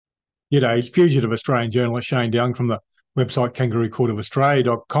G'day, fugitive Australian journalist Shane Young from the website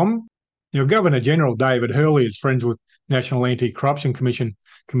kangaroocourtofaustralia.com. Governor-General David Hurley is friends with National Anti-Corruption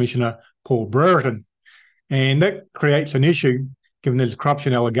Commissioner Paul Brereton, and that creates an issue given there's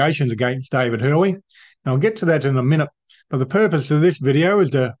corruption allegations against David Hurley. And I'll get to that in a minute, but the purpose of this video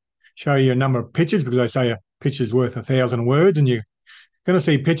is to show you a number of pictures, because they say a picture's worth 1,000 words, and you're going to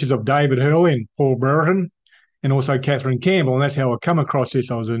see pictures of David Hurley and Paul Brereton, and also Catherine Campbell, and that's how I come across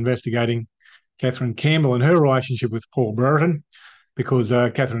this. I was investigating Catherine Campbell and her relationship with Paul Brereton, because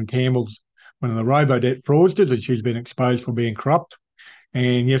Catherine Campbell's one of the robo-debt fraudsters, and she's been exposed for being corrupt.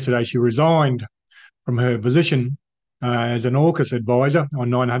 And yesterday she resigned from her position as an AUKUS advisor on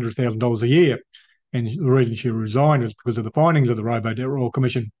 $900,000 a year. And the reason she resigned was because of the findings of the Robo-Debt Royal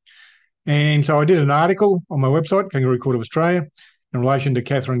Commission. And so I did an article on my website, Kangaroo Court of Australia, in relation to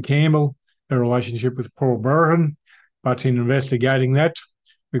Catherine Campbell, her relationship with Paul Brereton. But in investigating that,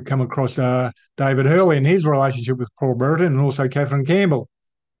 we've come across David Hurley and his relationship with Paul Brereton, and also Catherine Campbell.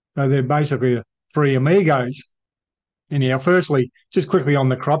 So they're basically three amigos. Anyhow, firstly, just quickly on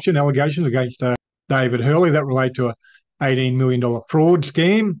the corruption allegations against David Hurley that relate to a $18 million fraud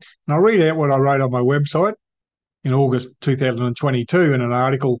scheme. And I'll read out what I wrote on my website in August 2022 in an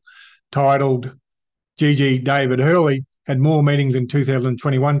article titled "GG David Hurley had more meetings in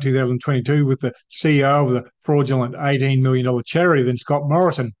 2021-2022 with the CEO of the fraudulent $18 million charity than Scott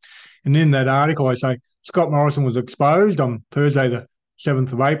Morrison." And in that article, I say Scott Morrison was exposed on Thursday, the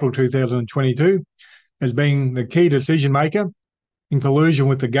 7th of April 2022, as being the key decision maker in collusion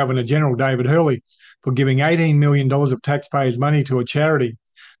with the Governor-General David Hurley for giving $18 million of taxpayers' money to a charity,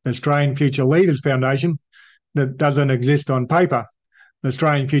 the Australian Future Leaders Foundation, that doesn't exist on paper. The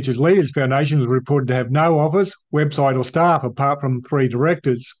Australian Future Leaders Foundation is reported to have no office, website or staff apart from 3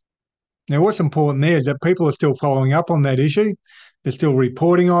 directors. Now, what's important there is that people are still following up on that issue. They're still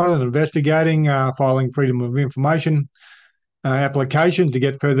reporting on it, investigating, filing freedom of information applications to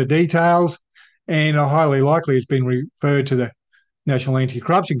get further details, and highly likely it's been referred to the National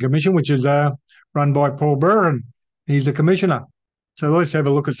Anti-Corruption Commission, which is run by Paul Brereton. He's the commissioner. So let's have a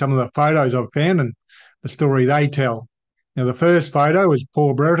look at some of the photos I've found and the story they tell. Now, the first photo is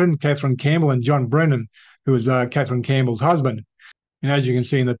Paul Brereton, Catherine Campbell and John Brennan, who was Catherine Campbell's husband. And as you can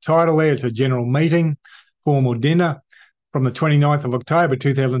see in the title there, it's a general meeting, formal dinner from the 29th of October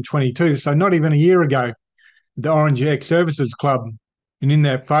 2022, so not even a year ago, at the Orange Ex-Services Club. And in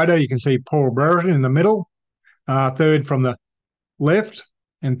that photo, you can see Paul Brereton in the middle, third from the left,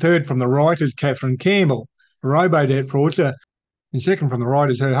 and third from the right is Catherine Campbell, a robo-debt fraudster, and second from the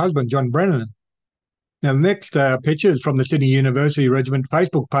right is her husband, John Brennan. Now, the next picture is from the Sydney University Regiment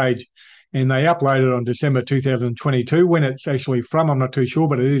Facebook page, and they uploaded on December 2022. When it's actually from, I'm not too sure,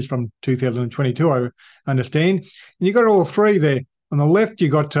 but it is from 2022, I understand. And you got all 3 there. On the left, you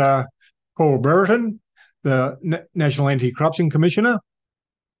got Paul Brereton, the National Anti-Corruption Commissioner.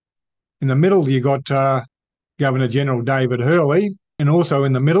 In the middle, you got Governor-General David Hurley, and also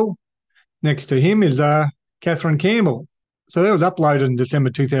in the middle, next to him, is Catherine Campbell. So that was uploaded in December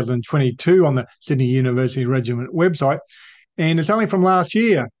 2022 on the Sydney University Regiment website, and it's only from last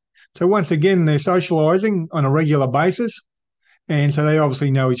year. So once again, they're socialising on a regular basis, and so they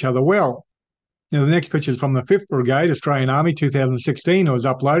obviously know each other well. Now, the next picture is from the 5th Brigade, Australian Army, 2016. It was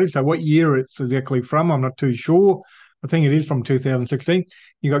uploaded, so what year it's exactly from, I'm not too sure. I think it is from 2016.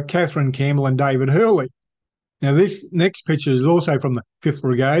 You got Catherine Campbell and David Hurley. Now, this next picture is also from the 5th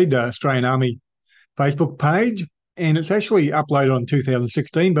Brigade, Australian Army Facebook page, and it's actually uploaded on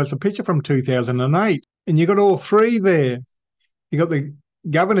 2016, but it's a picture from 2008. And you got all 3 there. You got the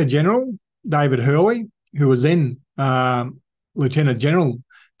Governor-General, David Hurley, who was then Lieutenant General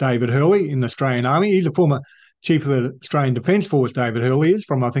David Hurley in the Australian Army. He's a former Chief of the Australian Defence Force, David Hurley is,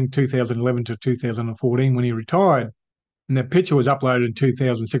 from I think 2011 to 2014 when he retired. And that picture was uploaded in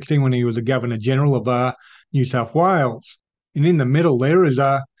 2016 when he was the Governor-General of New South Wales. And in the middle there is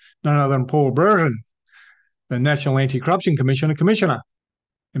none other than Paul Brereton, the National Anti-Corruption Commissioner.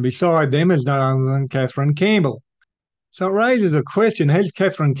 And beside them is none other than Catherine Campbell. So it raises a question, has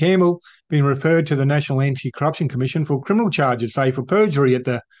Catherine Campbell been referred to the National Anti-Corruption Commission for criminal charges, say for perjury at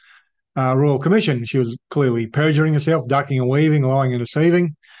the Royal Commission? She was clearly perjuring herself, ducking and weaving, lying and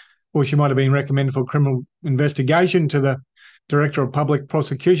deceiving. Or she might have been recommended for criminal investigation to the Director of Public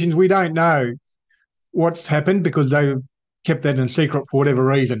Prosecutions. We don't know what's happened because they've kept that in secret for whatever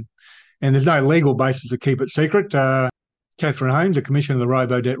reason. And there's no legal basis to keep it secret. Catherine Holmes, the Commissioner of the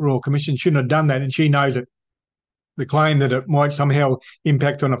Robo-Debt Royal Commission, shouldn't have done that, and she knows it. The claim that it might somehow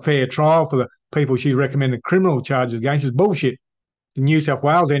impact on a fair trial for the people she recommended criminal charges against is bullshit. The New South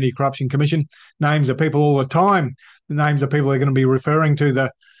Wales Anti-Corruption Commission names the people all the time. The names of people they're going to be referring to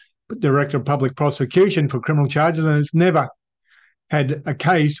the Director of Public Prosecution for criminal charges, and it's never had a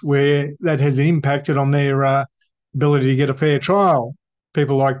case where that has impacted on their ability to get a fair trial.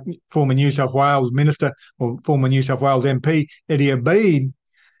 People like former New South Wales Minister or former New South Wales MP Eddie Abid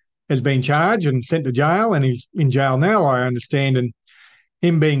has been charged and sent to jail, and he's in jail now, I understand, and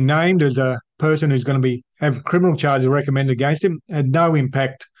him being named as a person who's going to have criminal charges recommended against him had no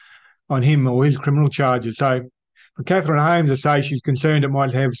impact on him or his criminal charges. So for Catherine Holmes to say she's concerned it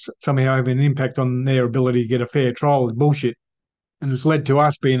might somehow have an impact on their ability to get a fair trial is bullshit. And it's led to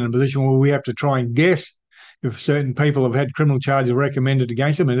us being in a position where we have to try and guess if certain people have had criminal charges recommended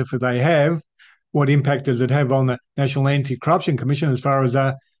against them, and if they have, what impact does it have on the National Anti-Corruption Commission as far as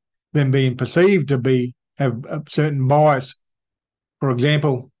them being perceived to have a certain bias. For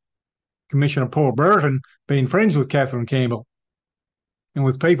example, Commissioner Paul Brereton being friends with Catherine Campbell, and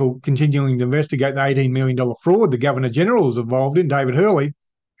with people continuing to investigate the $18 million fraud the Governor-General is involved in, David Hurley.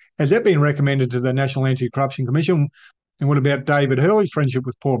 Has that been recommended to the National Anti-Corruption Commission? And what about David Hurley's friendship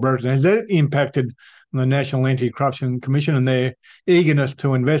with Paul Brereton? Has that impacted on the National Anti-Corruption Commission and their eagerness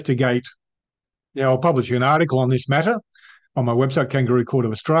to investigate? Now, I'll publish an article on this matter on my website, Kangaroo Court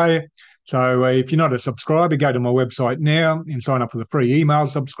of Australia. So if you're not a subscriber, go to my website now and sign up for the free email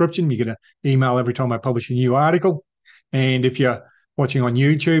subscription. You get an email every time I publish a new article. And if you're watching on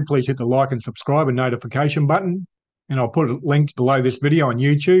YouTube, please hit the like and subscribe and notification button. And I'll put links below this video on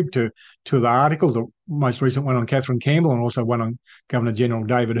YouTube to two of the articles, the most recent one on Catherine Campbell and also one on Governor-General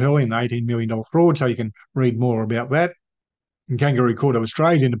David Hurley and the $18 million fraud, so you can read more about that. And Kangaroo Court of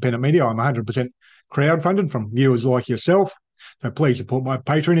Australia's independent media, I'm 100% crowdfunded from viewers like yourself. So please support my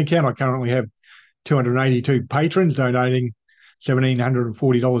Patreon account. I currently have 282 patrons donating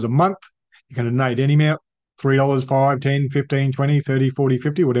 $1,740 a month. You can donate any amount, $3, $5, $10, $15, $20, $30, $40,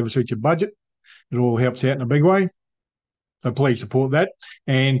 $50, whatever suits your budget. It all helps out in a big way. So please support that,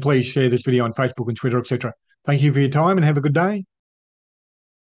 and please share this video on Facebook and Twitter, etc. Thank you for your time and have a good day.